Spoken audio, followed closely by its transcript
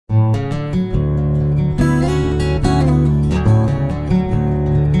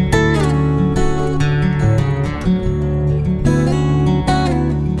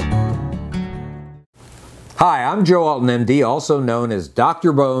I'm Joe Alton, MD, also known as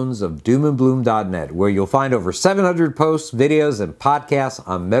Dr. Bones of doomandbloom.net, where you'll find over 700 posts, videos, and podcasts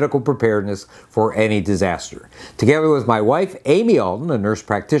on medical preparedness for any disaster. Together with my wife, Amy Alton, a nurse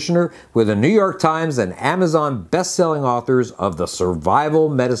practitioner with the New York Times and Amazon best-selling authors of the Survival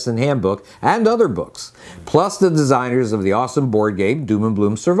Medicine Handbook and other books, plus the designers of the awesome board game Doom and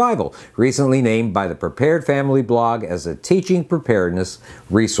Bloom Survival, recently named by the Prepared Family blog as a teaching preparedness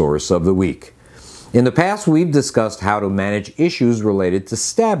resource of the week. In the past, we've discussed how to manage issues related to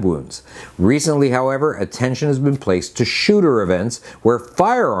stab wounds. Recently, however, attention has been placed to shooter events where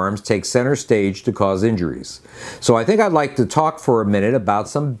firearms take center stage to cause injuries. So I think I'd like to talk for a minute about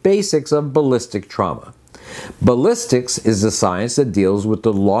some basics of ballistic trauma. Ballistics is the science that deals with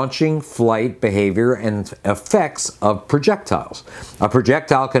the launching, flight, behavior, and effects of projectiles. A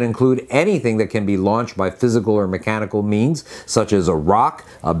projectile can include anything that can be launched by physical or mechanical means, such as a rock,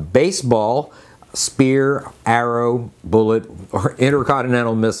 a baseball, spear, arrow, bullet, or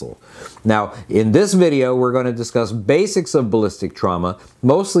intercontinental missile. Now, in this video, we're going to discuss basics of ballistic trauma,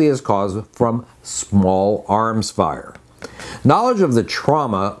 mostly as caused from small arms fire. Knowledge of the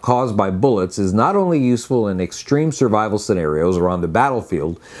trauma caused by bullets is not only useful in extreme survival scenarios or on the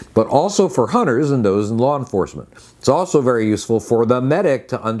battlefield, but also for hunters and those in law enforcement. It's also very useful for the medic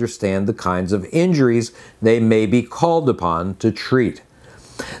to understand the kinds of injuries they may be called upon to treat.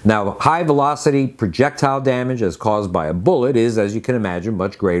 Now, high-velocity projectile damage as caused by a bullet is, as you can imagine,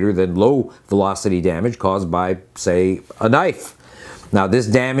 much greater than low-velocity damage caused by, say, a knife. Now, this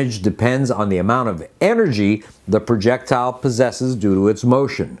damage depends on the amount of energy the projectile possesses due to its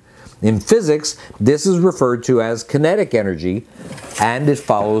motion. In physics, this is referred to as kinetic energy, and it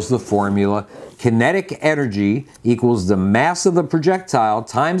follows the formula kinetic energy equals the mass of the projectile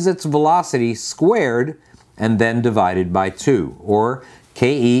times its velocity squared and then divided by 2, or Ke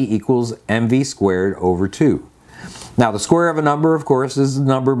equals mv squared over 2. Now, the square of a number, of course, is the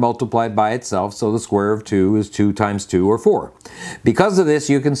number multiplied by itself, so the square of 2 is 2 times 2, or 4. Because of this,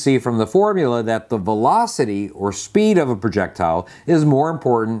 you can see from the formula that the velocity or speed of a projectile is more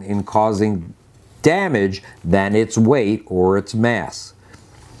important in causing damage than its weight or its mass.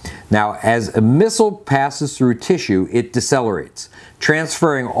 Now, as a missile passes through tissue, it decelerates,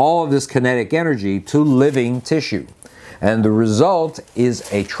 transferring all of this kinetic energy to living tissue. And the result is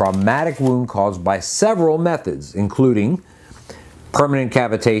a traumatic wound caused by several methods, including permanent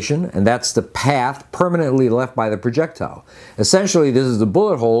cavitation, and that's the path permanently left by the projectile. Essentially, this is the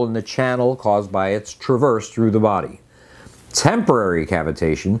bullet hole in the channel caused by its traverse through the body. Temporary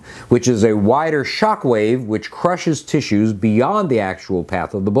cavitation, which is a wider shock wave which crushes tissues beyond the actual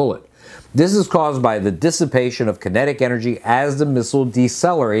path of the bullet. This is caused by the dissipation of kinetic energy as the missile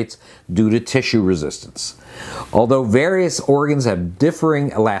decelerates due to tissue resistance. Although various organs have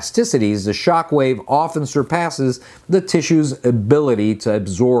differing elasticities, the shock wave often surpasses the tissue's ability to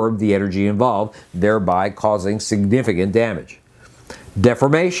absorb the energy involved, thereby causing significant damage.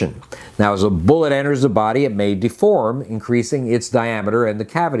 Deformation. Now, as a bullet enters the body, it may deform, increasing its diameter and the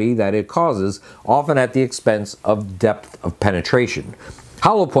cavity that it causes, often at the expense of depth of penetration.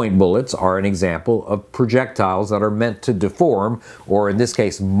 Hollow point bullets are an example of projectiles that are meant to deform, or in this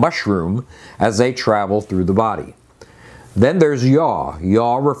case mushroom, as they travel through the body. Then there's yaw.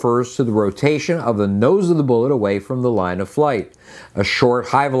 Yaw refers to the rotation of the nose of the bullet away from the line of flight. A short,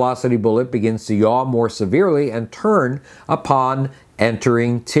 high-velocity bullet begins to yaw more severely and turn upon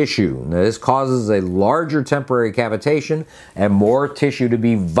entering tissue. Now, this causes a larger temporary cavitation and more tissue to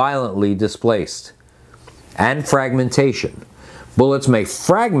be violently displaced. And fragmentation. Bullets may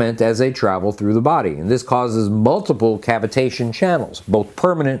fragment as they travel through the body, and this causes multiple cavitation channels, both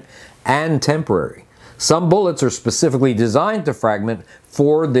permanent and temporary. Some bullets are specifically designed to fragment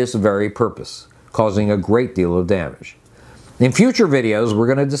for this very purpose, causing a great deal of damage. In future videos, we're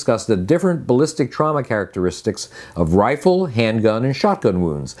going to discuss the different ballistic trauma characteristics of rifle, handgun, and shotgun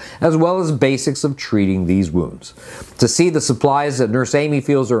wounds, as well as basics of treating these wounds. To see the supplies that Nurse Amy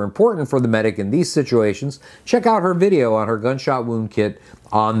feels are important for the medic in these situations, check out her video on her gunshot wound kit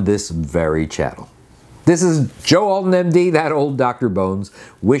on this very channel. This is Joe Alton, MD, that old Dr. Bones,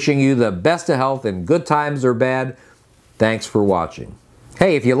 wishing you the best of health in good times or bad. Thanks for watching.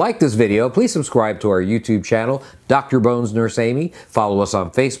 Hey, if you like this video, please subscribe to our YouTube channel, Dr. Bones Nurse Amy. Follow us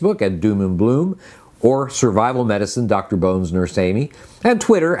on Facebook at Doom and Bloom, or Survival Medicine Dr. Bones Nurse Amy, and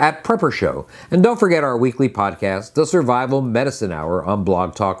Twitter at Prepper Show. And don't forget our weekly podcast, The Survival Medicine Hour, on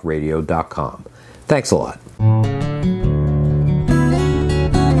blogtalkradio.com. Thanks a lot.